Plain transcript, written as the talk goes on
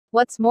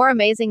What's more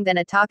amazing than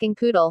a talking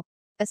poodle?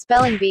 A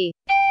spelling bee.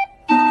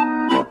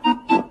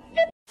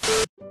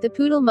 The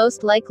poodle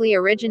most likely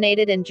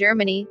originated in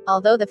Germany,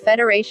 although the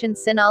Fédération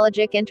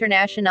Cynologique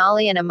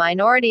Internationale and a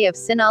minority of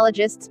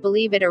cynologists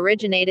believe it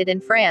originated in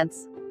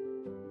France.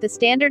 The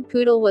standard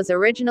poodle was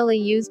originally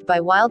used by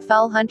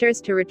wildfowl hunters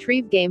to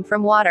retrieve game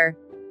from water.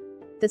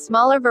 The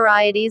smaller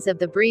varieties of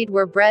the breed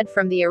were bred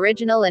from the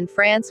original in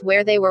France,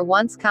 where they were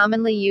once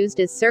commonly used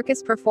as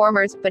circus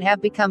performers, but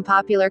have become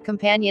popular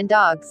companion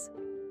dogs.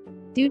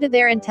 Due to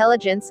their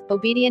intelligence,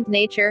 obedient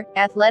nature,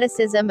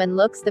 athleticism and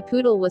looks, the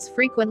poodle was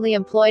frequently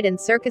employed in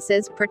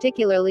circuses,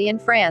 particularly in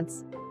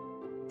France.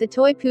 The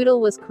toy poodle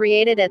was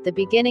created at the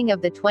beginning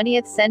of the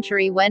 20th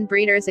century when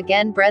breeders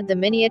again bred the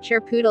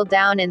miniature poodle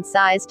down in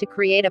size to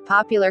create a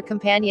popular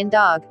companion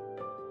dog.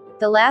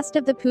 The last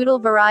of the poodle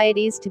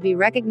varieties to be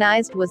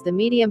recognized was the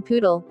medium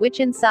poodle, which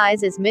in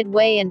size is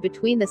midway in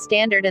between the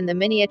standard and the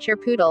miniature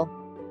poodle.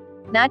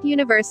 Not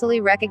universally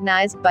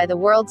recognized by the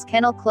world's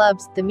kennel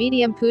clubs, the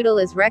medium poodle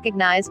is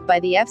recognized by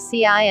the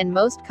FCI and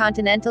most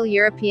continental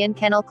European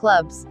kennel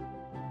clubs.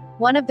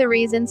 One of the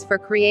reasons for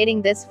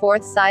creating this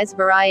fourth size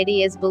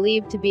variety is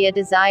believed to be a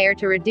desire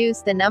to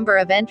reduce the number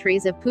of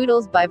entries of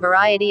poodles by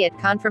variety at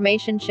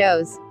conformation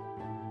shows.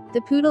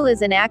 The poodle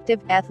is an active,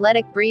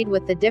 athletic breed,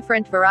 with the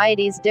different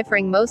varieties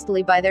differing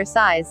mostly by their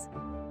size.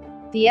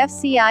 The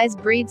FCI's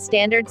breed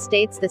standard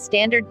states the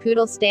standard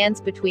poodle stands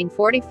between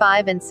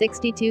 45 and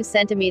 62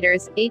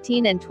 centimeters,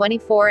 18 and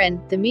 24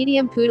 in, the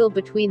medium poodle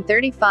between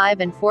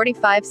 35 and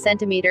 45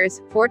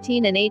 centimeters,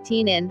 14 and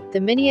 18 in,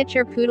 the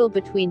miniature poodle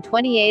between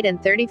 28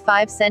 and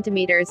 35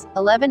 centimeters,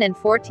 11 and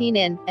 14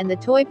 in, and the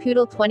toy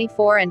poodle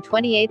 24 and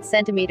 28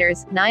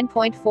 centimeters,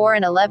 9.4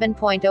 and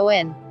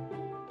 11.0 in.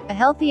 A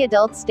healthy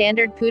adult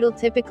standard poodle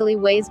typically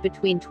weighs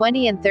between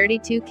 20 and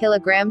 32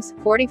 kilograms,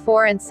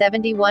 44 and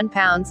 71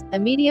 pounds, a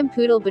medium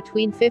poodle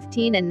between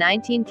 15 and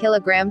 19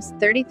 kilograms,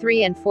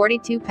 33 and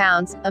 42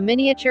 pounds, a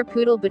miniature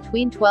poodle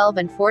between 12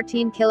 and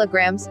 14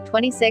 kilograms,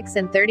 26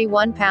 and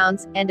 31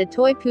 pounds, and a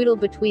toy poodle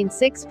between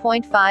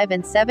 6.5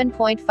 and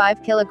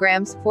 7.5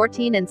 kilograms,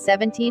 14 and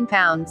 17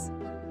 pounds.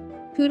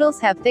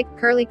 Poodles have thick,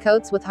 curly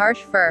coats with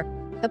harsh fur.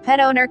 A pet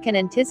owner can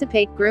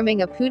anticipate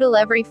grooming a poodle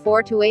every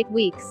 4 to 8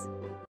 weeks.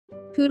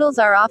 Poodles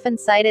are often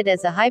cited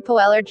as a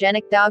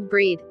hypoallergenic dog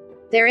breed.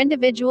 Their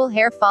individual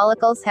hair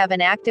follicles have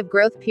an active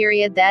growth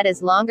period that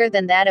is longer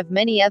than that of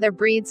many other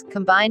breeds,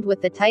 combined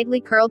with the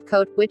tightly curled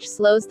coat, which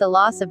slows the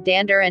loss of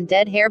dander and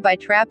dead hair by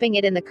trapping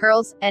it in the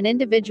curls. An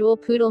individual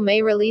poodle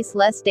may release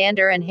less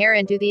dander and hair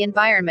into the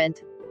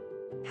environment.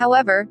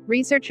 However,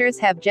 researchers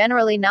have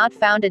generally not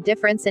found a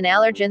difference in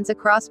allergens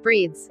across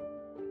breeds.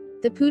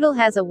 The poodle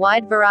has a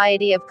wide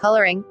variety of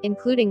coloring,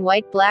 including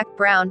white, black,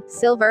 brown,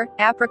 silver,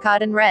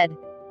 apricot and red.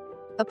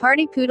 A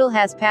party poodle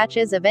has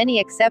patches of any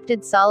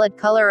accepted solid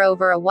color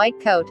over a white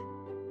coat.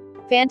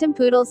 Phantom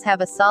poodles have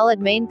a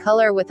solid mane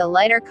color with a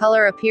lighter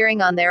color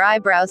appearing on their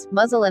eyebrows,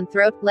 muzzle and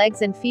throat,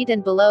 legs and feet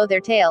and below their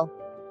tail.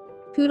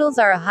 Poodles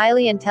are a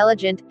highly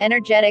intelligent,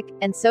 energetic,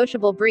 and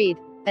sociable breed.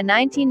 A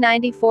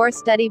 1994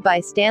 study by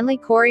Stanley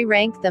Corey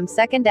ranked them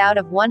second out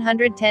of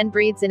 110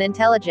 breeds in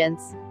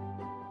intelligence.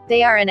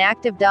 They are an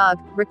active dog,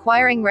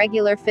 requiring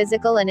regular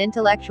physical and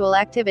intellectual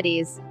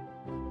activities.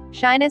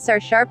 Shyness or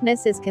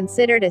sharpness is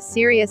considered a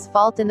serious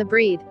fault in the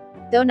breed.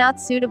 Though not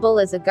suitable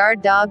as a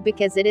guard dog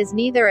because it is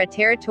neither a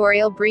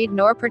territorial breed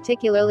nor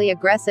particularly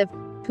aggressive,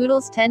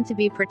 poodles tend to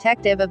be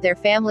protective of their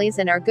families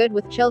and are good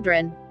with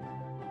children.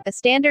 A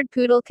standard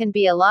poodle can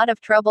be a lot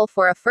of trouble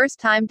for a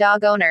first-time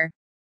dog owner.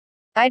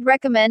 I'd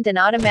recommend an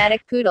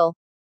automatic poodle.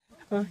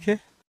 Okay.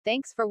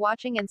 Thanks for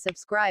watching and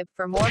subscribe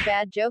for more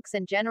bad jokes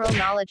and general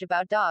knowledge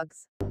about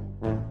dogs.